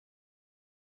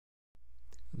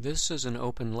This is an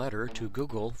open letter to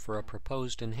Google for a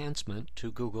proposed enhancement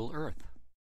to Google Earth.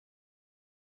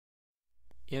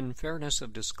 In fairness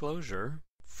of disclosure,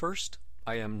 first,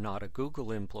 I am not a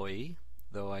Google employee,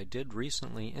 though I did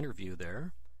recently interview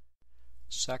there.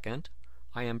 Second,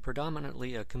 I am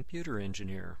predominantly a computer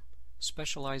engineer,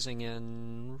 specializing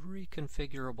in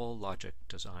reconfigurable logic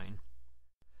design,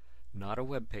 not a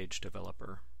web page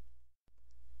developer.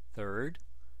 Third,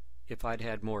 if I'd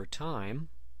had more time,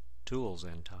 tools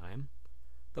and time,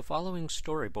 the following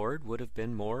storyboard would have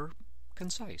been more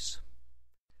concise.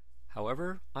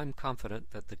 However, I'm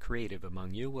confident that the creative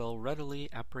among you will readily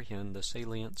apprehend the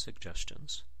salient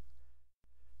suggestions.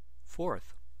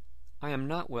 Fourth, I am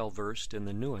not well versed in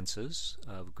the nuances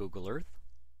of Google Earth.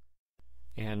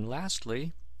 And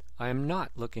lastly, I am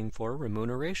not looking for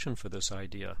remuneration for this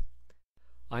idea.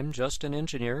 I'm just an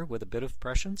engineer with a bit of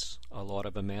prescience, a lot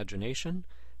of imagination,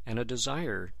 and a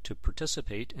desire to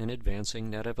participate in advancing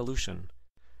net evolution.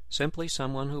 Simply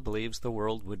someone who believes the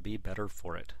world would be better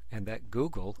for it, and that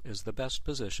Google is the best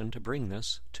position to bring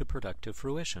this to productive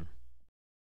fruition.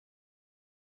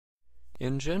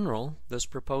 In general, this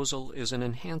proposal is an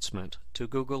enhancement to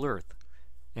Google Earth,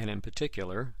 and in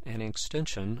particular, an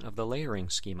extension of the layering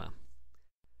schema.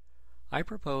 I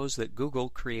propose that Google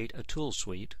create a tool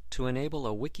suite to enable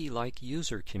a wiki-like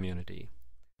user community,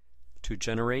 to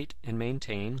generate and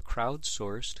maintain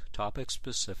crowdsourced,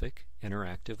 topic-specific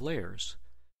interactive layers,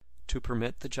 to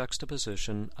permit the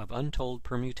juxtaposition of untold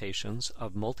permutations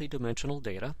of multidimensional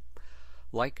data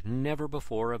like never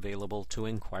before available to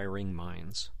inquiring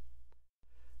minds.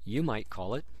 You might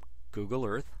call it Google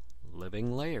Earth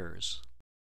Living Layers.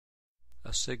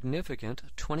 A significant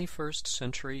 21st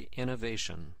century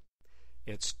innovation.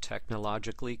 It's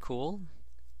technologically cool,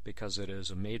 because it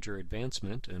is a major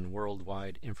advancement in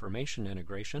worldwide information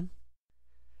integration.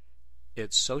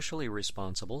 It's socially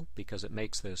responsible because it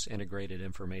makes this integrated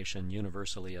information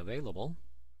universally available.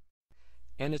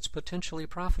 And it's potentially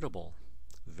profitable,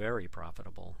 very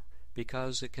profitable,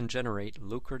 because it can generate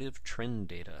lucrative trend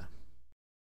data.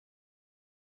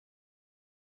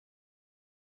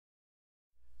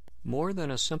 More than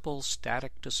a simple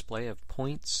static display of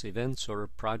points, events, or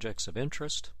projects of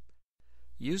interest,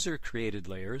 user-created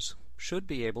layers should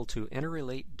be able to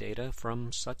interrelate data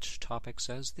from such topics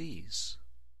as these.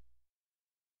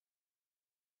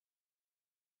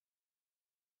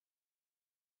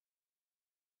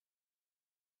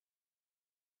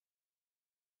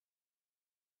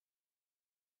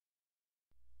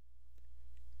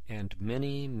 And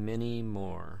many, many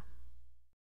more.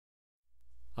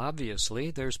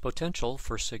 Obviously, there's potential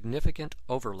for significant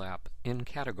overlap in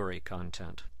category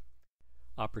content.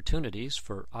 Opportunities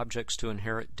for objects to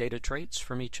inherit data traits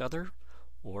from each other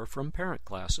or from parent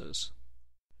classes.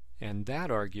 And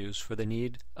that argues for the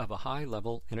need of a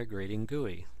high-level integrating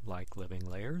GUI, like Living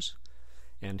Layers,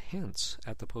 and hints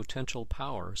at the potential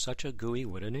power such a GUI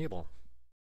would enable.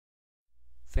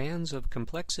 Fans of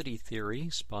complexity theory,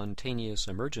 spontaneous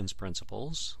emergence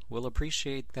principles will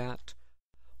appreciate that,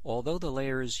 although the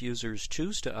layers users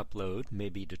choose to upload may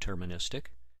be deterministic,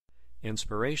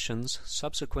 inspirations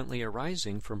subsequently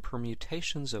arising from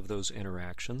permutations of those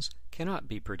interactions cannot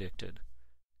be predicted.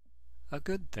 A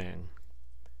good thing.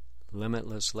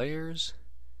 Limitless layers,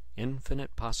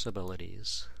 infinite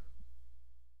possibilities.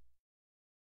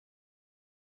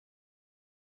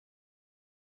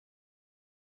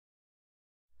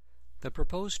 The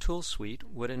proposed tool suite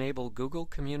would enable Google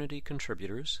community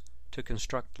contributors to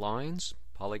construct lines,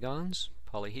 polygons,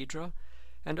 polyhedra,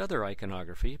 and other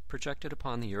iconography projected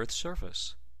upon the Earth's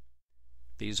surface.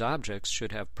 These objects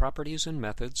should have properties and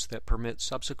methods that permit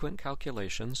subsequent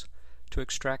calculations to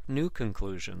extract new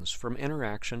conclusions from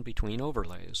interaction between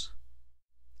overlays.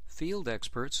 Field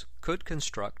experts could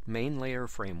construct main layer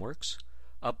frameworks,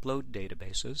 upload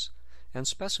databases, and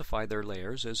specify their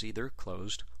layers as either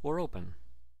closed or open.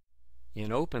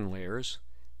 In open layers,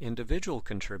 individual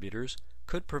contributors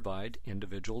could provide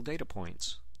individual data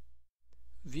points.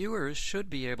 Viewers should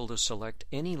be able to select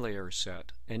any layer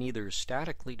set and either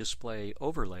statically display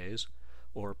overlays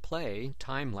or play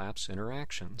time-lapse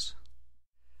interactions.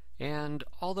 And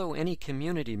although any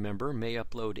community member may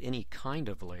upload any kind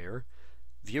of layer,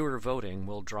 viewer voting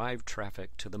will drive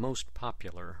traffic to the most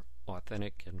popular,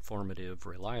 authentic, informative,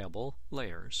 reliable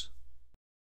layers.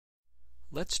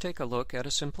 Let's take a look at a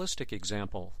simplistic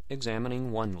example,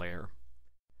 examining one layer.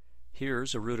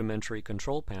 Here's a rudimentary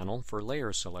control panel for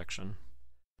layer selection.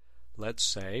 Let's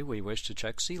say we wish to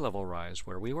check sea level rise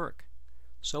where we work,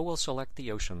 so we'll select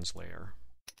the oceans layer.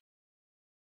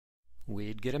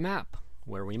 We'd get a map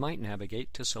where we might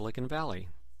navigate to Silicon Valley.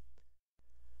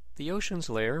 The oceans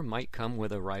layer might come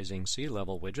with a rising sea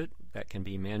level widget that can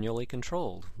be manually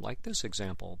controlled, like this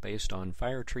example based on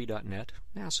firetree.net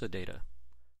NASA data.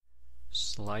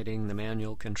 Sliding the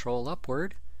manual control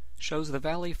upward shows the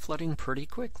valley flooding pretty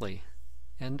quickly.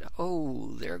 And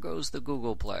oh, there goes the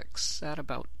Googleplex at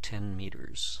about 10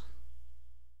 meters.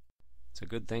 It's a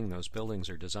good thing those buildings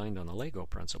are designed on the Lego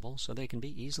principle so they can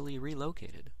be easily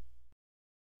relocated.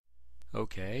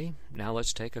 Okay, now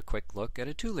let's take a quick look at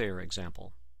a two-layer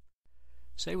example.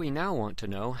 Say we now want to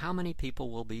know how many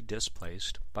people will be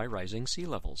displaced by rising sea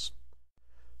levels.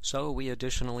 So we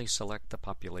additionally select the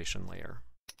population layer.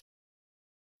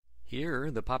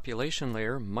 Here, the population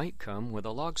layer might come with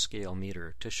a log scale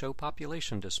meter to show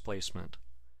population displacement.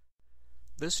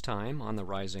 This time, on the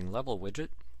rising level widget,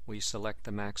 we select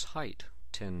the max height,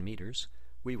 10 meters,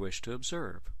 we wish to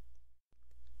observe.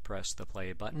 Press the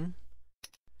play button,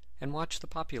 and watch the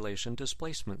population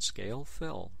displacement scale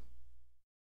fill.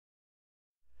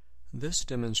 This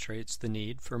demonstrates the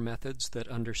need for methods that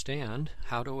understand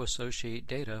how to associate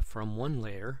data from one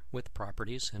layer with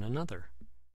properties in another.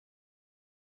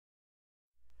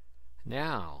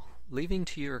 Now, leaving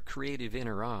to your creative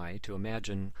inner eye to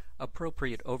imagine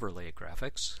appropriate overlay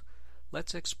graphics,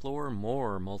 let's explore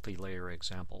more multi-layer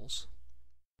examples,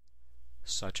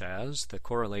 such as the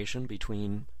correlation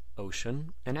between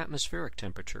ocean and atmospheric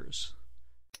temperatures,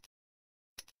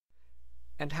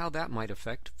 and how that might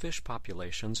affect fish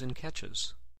populations and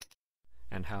catches,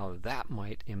 and how that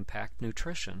might impact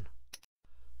nutrition,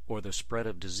 or the spread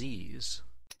of disease,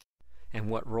 and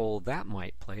what role that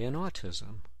might play in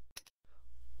autism.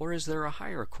 Or is there a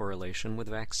higher correlation with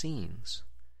vaccines?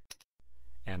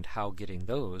 And how getting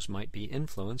those might be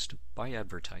influenced by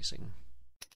advertising.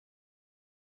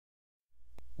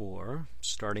 Or,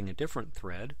 starting a different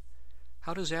thread,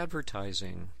 how does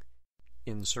advertising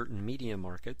in certain media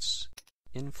markets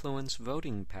influence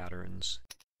voting patterns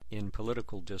in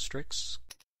political districts,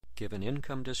 given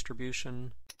income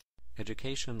distribution,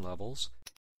 education levels,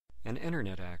 and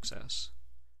internet access?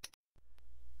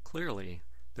 Clearly,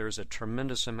 there is a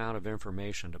tremendous amount of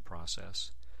information to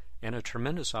process, and a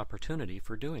tremendous opportunity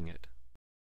for doing it.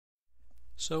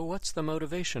 So what's the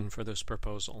motivation for this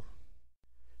proposal?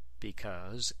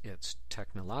 Because it's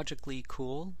technologically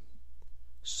cool,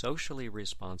 socially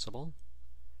responsible,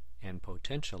 and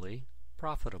potentially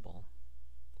profitable.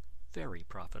 Very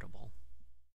profitable.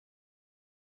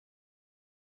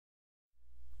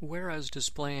 Whereas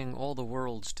displaying all the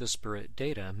world's disparate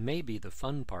data may be the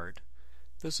fun part,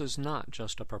 this is not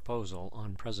just a proposal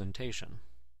on presentation.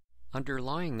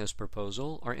 Underlying this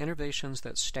proposal are innovations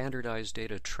that standardize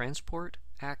data transport,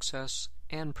 access,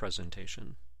 and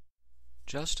presentation.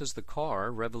 Just as the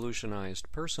car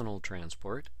revolutionized personal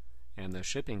transport, and the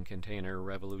shipping container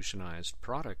revolutionized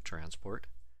product transport,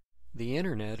 the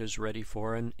Internet is ready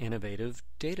for an innovative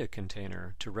data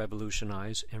container to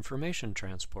revolutionize information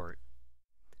transport.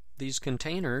 These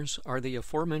containers are the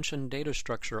aforementioned data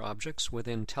structure objects with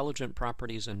intelligent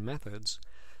properties and methods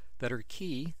that are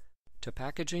key to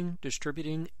packaging,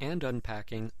 distributing, and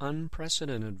unpacking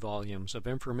unprecedented volumes of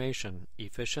information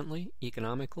efficiently,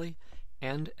 economically,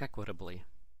 and equitably.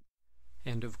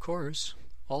 And of course,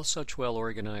 all such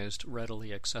well-organized,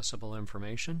 readily accessible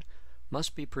information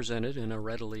must be presented in a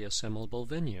readily assimilable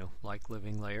venue, like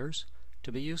living layers,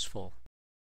 to be useful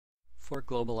for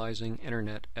globalizing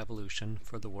Internet evolution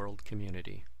for the world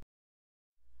community.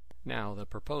 Now, the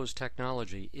proposed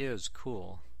technology is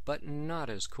cool, but not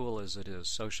as cool as it is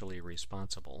socially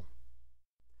responsible.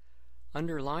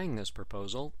 Underlying this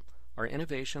proposal are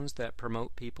innovations that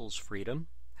promote people's freedom,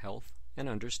 health, and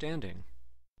understanding.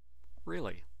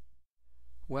 Really.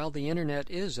 While the Internet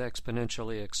is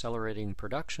exponentially accelerating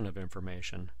production of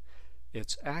information,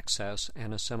 it's access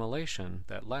and assimilation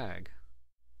that lag.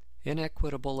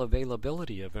 Inequitable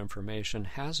availability of information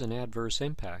has an adverse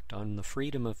impact on the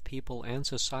freedom of people and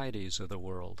societies of the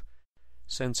world.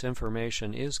 Since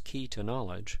information is key to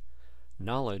knowledge,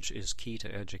 knowledge is key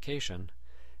to education,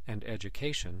 and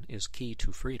education is key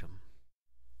to freedom.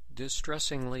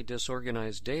 Distressingly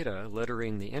disorganized data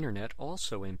littering the Internet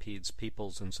also impedes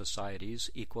people's and societies'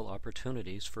 equal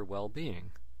opportunities for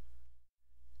well-being.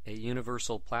 A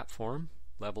universal platform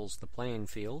levels the playing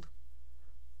field.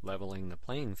 Leveling the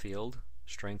playing field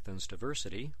strengthens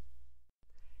diversity,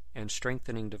 and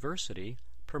strengthening diversity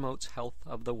promotes health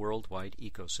of the worldwide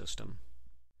ecosystem.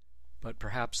 But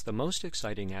perhaps the most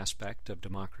exciting aspect of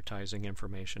democratizing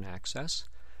information access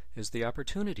is the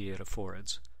opportunity it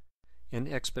affords in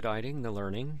expediting the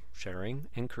learning, sharing,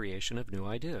 and creation of new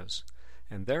ideas,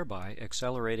 and thereby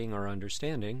accelerating our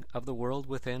understanding of the world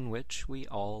within which we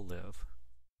all live.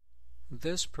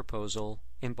 This proposal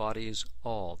embodies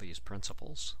all these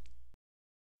principles.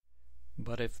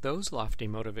 But if those lofty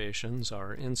motivations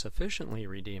are insufficiently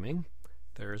redeeming,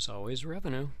 there's always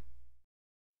revenue.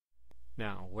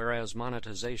 Now, whereas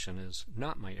monetization is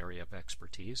not my area of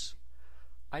expertise,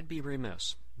 I'd be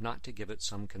remiss not to give it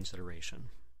some consideration.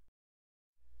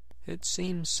 It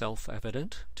seems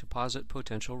self-evident to posit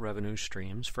potential revenue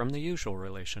streams from the usual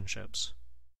relationships.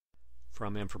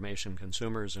 From information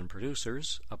consumers and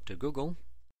producers up to Google,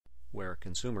 where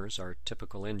consumers are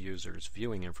typical end users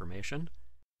viewing information,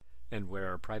 and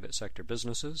where private sector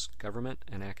businesses, government,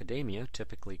 and academia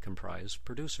typically comprise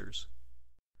producers.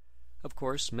 Of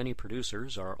course, many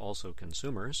producers are also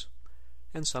consumers,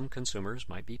 and some consumers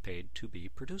might be paid to be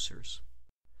producers,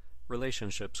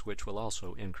 relationships which will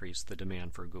also increase the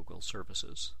demand for Google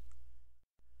services.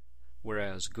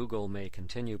 Whereas Google may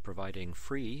continue providing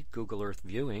free Google Earth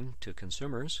viewing to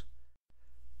consumers,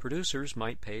 producers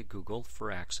might pay Google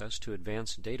for access to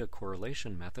advanced data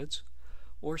correlation methods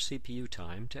or CPU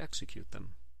time to execute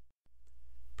them.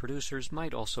 Producers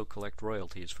might also collect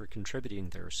royalties for contributing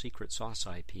their secret sauce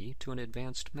IP to an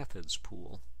advanced methods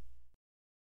pool.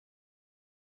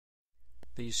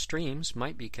 These streams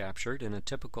might be captured in a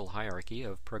typical hierarchy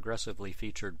of progressively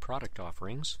featured product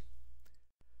offerings.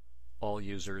 All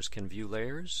users can view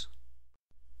layers.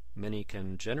 Many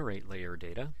can generate layer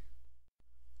data.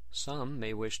 Some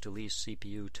may wish to lease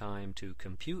CPU time to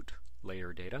compute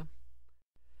layer data.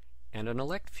 And an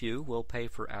elect few will pay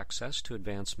for access to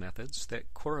advanced methods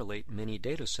that correlate many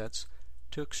datasets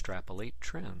to extrapolate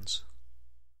trends.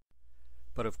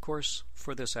 But of course,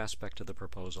 for this aspect of the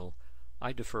proposal,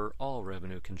 I defer all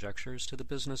revenue conjectures to the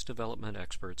business development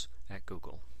experts at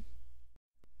Google.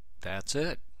 That's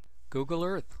it. Google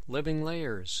Earth, Living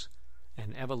Layers,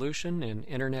 an evolution in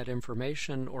Internet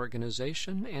information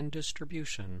organization and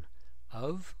distribution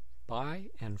of, by,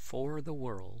 and for the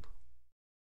world.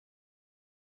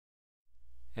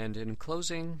 And in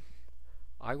closing,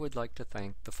 I would like to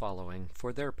thank the following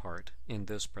for their part in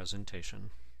this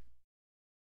presentation.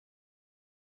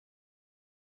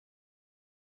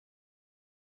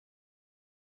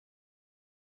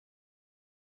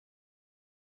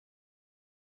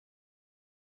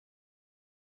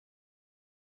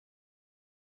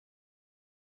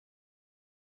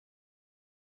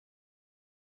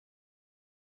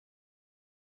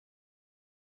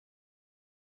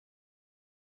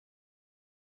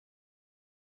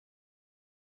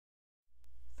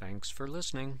 Thanks for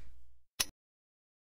listening.